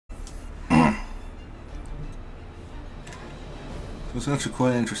It was actually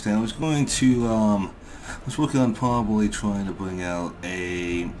quite interesting. I was going to, I was working on probably trying to bring out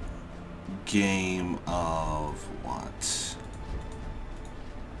a game of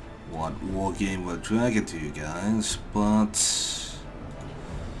what war game would drag it to you guys, but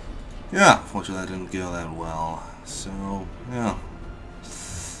yeah, fortunately that didn't go that well. So yeah,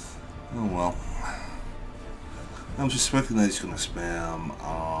 oh well. I'm suspecting that he's gonna spam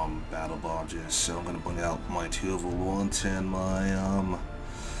battle barges, so I'm gonna bring out my 2 overlords and my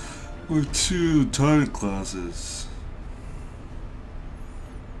 2 tyrant classes.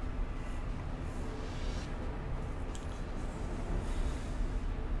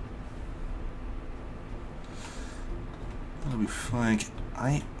 I'll be frank,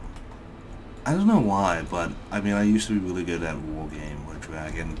 I don't know why, but I mean I used to be really good at war game with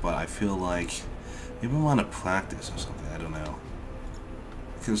Dragon, but I feel like maybe I'm out of practice or something, I don't know.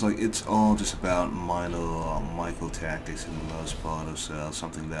 Because like it's all just about minor micro tactics in the most part, or so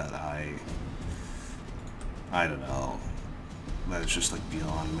something that I don't know, that is just like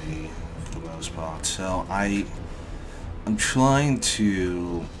beyond me for the most part. So I'm trying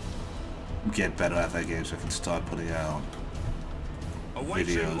to get better at that game so I can start putting out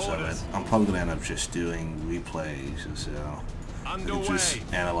videos of it. I'm probably gonna end up just doing replays, so just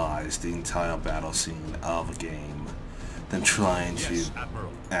analyze the entire battle scene of a game, then trying to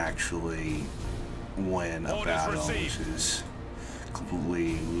actually win a battle, which is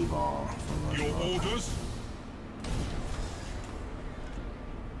completely move on from your orders.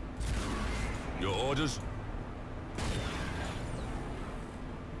 Your orders.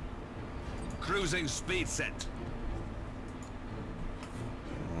 Cruising speed set.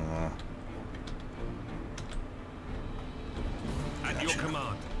 At your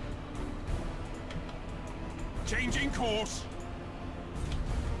command. Changing course.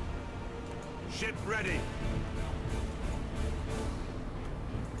 Ship ready.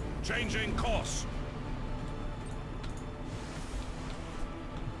 Changing course.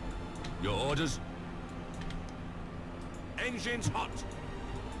 Your orders. Engines hot.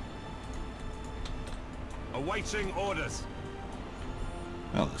 Awaiting orders.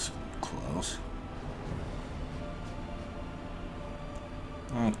 Well, this is close.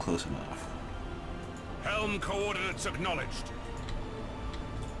 Oh, close enough. Helm coordinates acknowledged.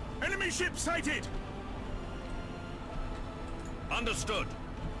 Enemy ship sighted. Understood.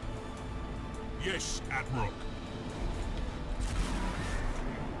 Yes, Admiral.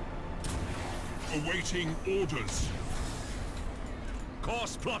 Awaiting orders.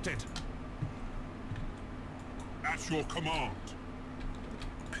 Course plotted. At your command.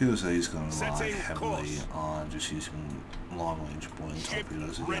 Appears that he's going to rely heavily on just using long-range boarding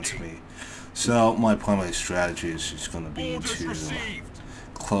torpedoes against me. So my primary strategy is just going to be to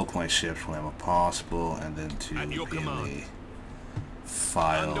cloak my ships whenever possible, and then to repeatedly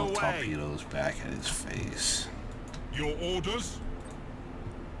fire torpedoes back at his face. Your orders?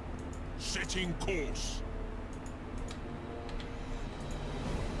 Setting course.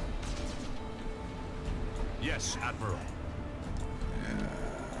 Yes, Admiral.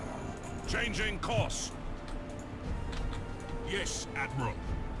 Changing course. Yes, Admiral.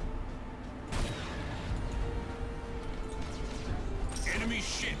 Enemy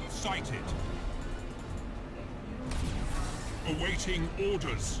ship sighted. Awaiting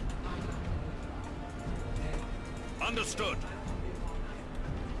orders. Understood.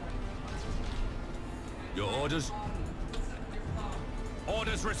 Your orders?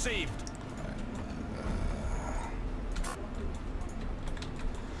 Orders received.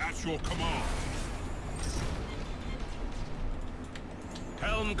 At your command.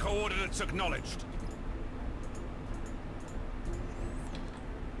 Helm coordinates acknowledged.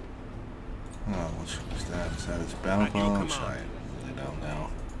 Oh, what's that? Is that his battle bombs? I really don't know.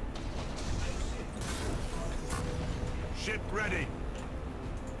 Ship ready.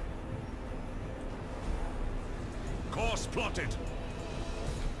 Course plotted.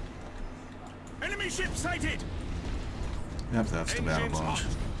 Enemy ship sighted. Yep, that's the battle bombs.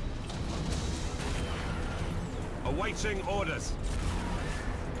 Awaiting orders.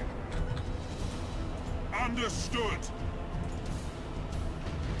 Understood.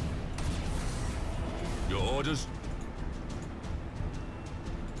 Your orders?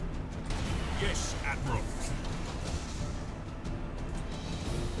 Yes, Admiral.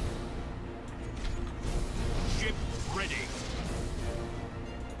 Ship ready.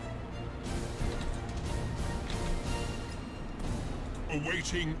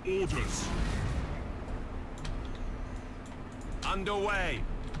 Awaiting orders. Underway.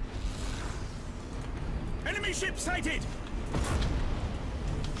 Enemy ship sighted.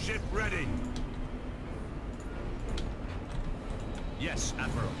 Ship ready. Yes,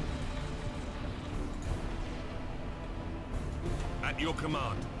 Admiral. At your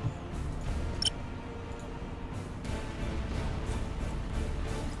command.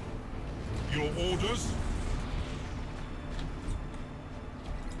 Your orders?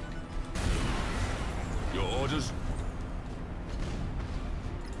 Your orders?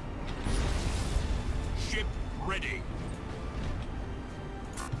 Ship ready.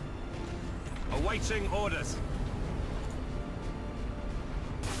 Awaiting orders.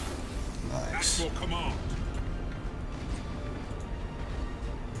 Nice. At your command.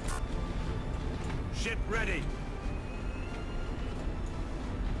 Ship ready.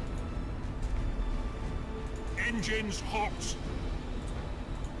 Engines hot.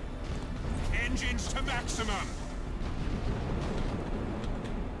 Engines to maximum.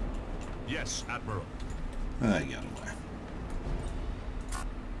 Yes, Admiral. I got away.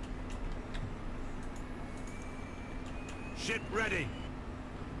 Ship ready.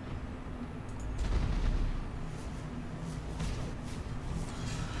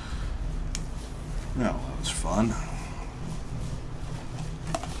 Oh, that was fun.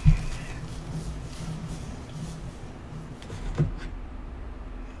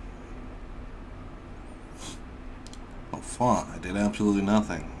 Oh, fun. I did absolutely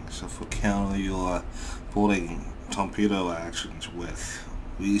nothing except for counter your boarding torpedo actions with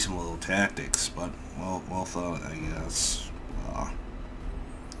reasonable tactics, but well thought, I guess.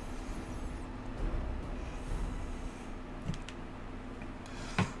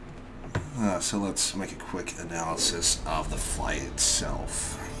 So let's make a quick analysis of the flight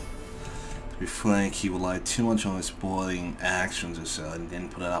itself. To be frank, he relied too much on his boarding actions or so and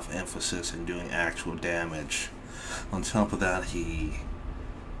didn't put enough emphasis in doing actual damage. On top of that, he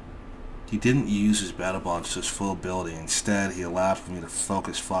didn't use his battle bombs to its full ability. Instead, he allowed for me to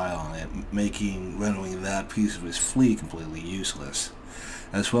focus fire on it, rendering that piece of his fleet completely useless.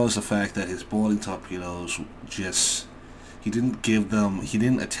 As well as the fact that his boarding torpedoes he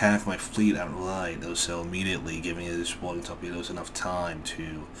didn't attack my fleet outright, so immediately giving his boarding torpedoes enough time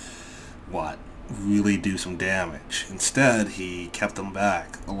to, really do some damage. Instead, he kept them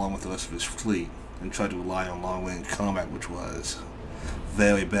back, along with the rest of his fleet, and tried to rely on long-range combat, which was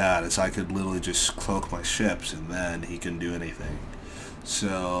very bad, as I could literally just cloak my ships, and then he couldn't do anything.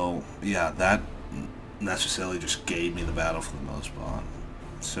 So, yeah, that necessarily just gave me the battle for the most part.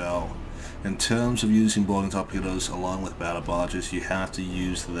 So, in terms of using boarding torpedoes along with battle barges, you have to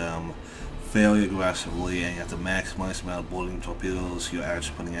use them fairly aggressively, and you have to maximize the amount of boarding torpedoes you're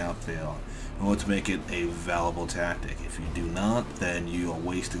actually putting out there in order to make it a valuable tactic. If you do not, then you are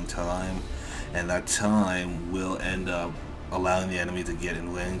wasting time, and that time will end up allowing the enemy to get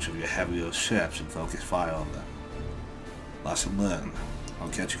in range of your heavier ships and focus fire on them. Lesson learned. I'll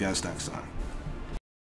catch you guys next time.